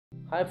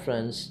Hi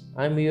friends,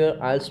 I'm your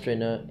Ielts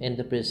trainer in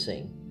the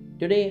precinct.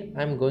 Today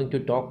I'm going to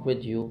talk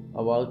with you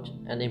about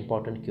an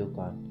important cue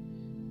card,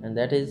 and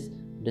that is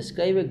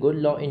describe a good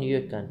law in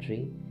your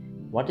country.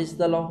 What is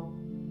the law?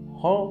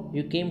 How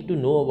you came to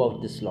know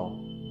about this law?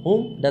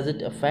 Whom does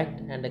it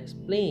affect and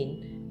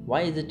explain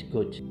why is it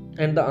good?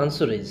 And the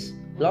answer is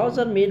laws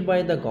are made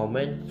by the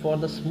government for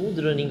the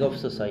smooth running of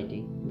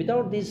society.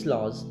 Without these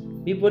laws,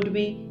 we would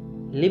be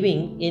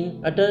living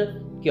in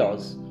utter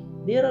chaos.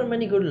 There are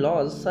many good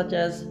laws, such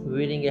as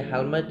wearing a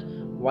helmet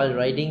while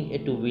riding a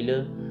two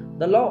wheeler,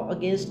 the law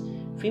against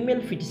female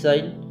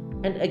feticide,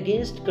 and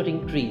against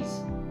cutting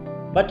trees.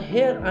 But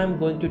here I am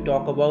going to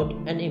talk about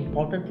an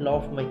important law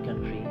of my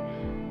country,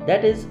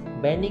 that is,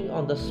 banning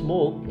on the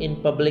smoke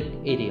in public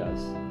areas.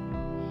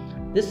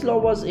 This law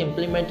was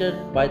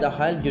implemented by the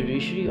high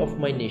judiciary of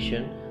my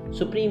nation,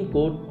 Supreme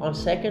Court, on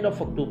 2nd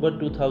of October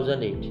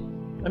 2008.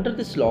 Under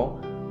this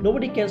law,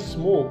 nobody can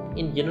smoke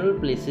in general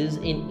places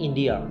in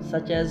India,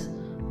 such as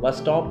bus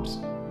stops,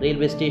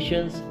 railway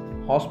stations,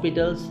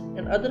 hospitals,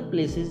 and other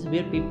places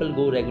where people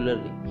go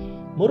regularly.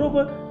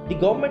 Moreover, the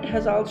government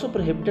has also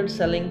prohibited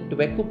selling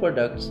tobacco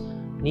products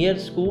near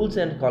schools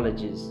and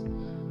colleges.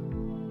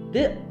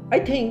 I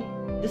think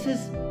this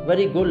is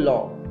very good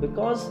law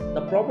because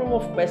the problem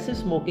of passive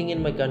smoking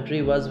in my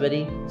country was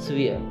very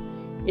severe.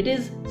 It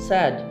is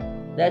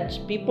sad that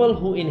people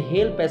who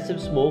inhale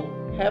passive smoke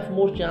have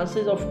more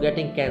chances of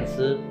getting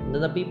cancer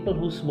than the people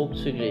who smoke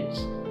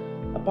cigarettes.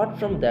 Apart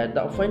from that,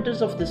 the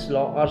offenders of this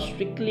law are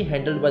strictly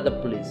handled by the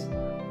police.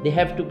 They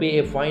have to pay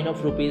a fine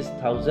of rupees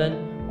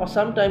 1000, or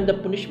sometimes the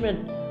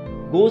punishment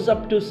goes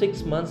up to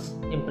 6 months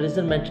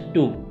imprisonment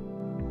too.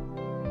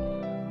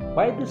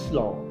 By this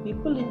law,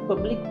 people in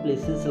public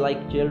places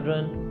like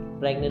children,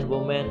 pregnant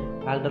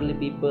women, elderly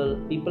people,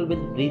 people with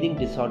breathing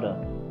disorder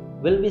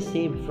will be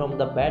saved from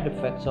the bad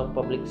effects of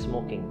public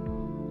smoking.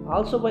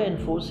 Also, by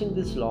enforcing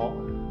this law,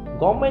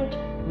 government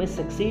may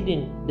succeed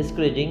in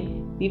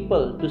discouraging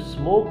people to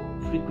smoke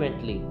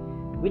frequently,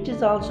 which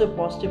is also a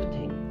positive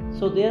thing.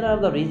 So there are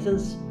the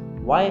reasons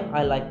why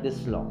I like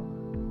this law.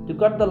 To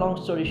cut the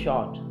long story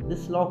short,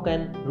 this law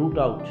can root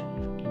out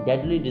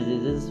deadly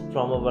diseases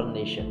from our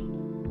nation.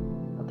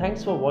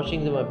 Thanks for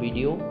watching my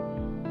video.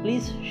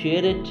 Please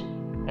share it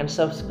and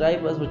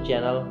subscribe our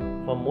channel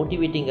for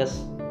motivating us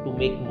to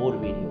make more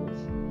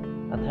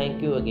videos.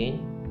 Thank you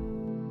again.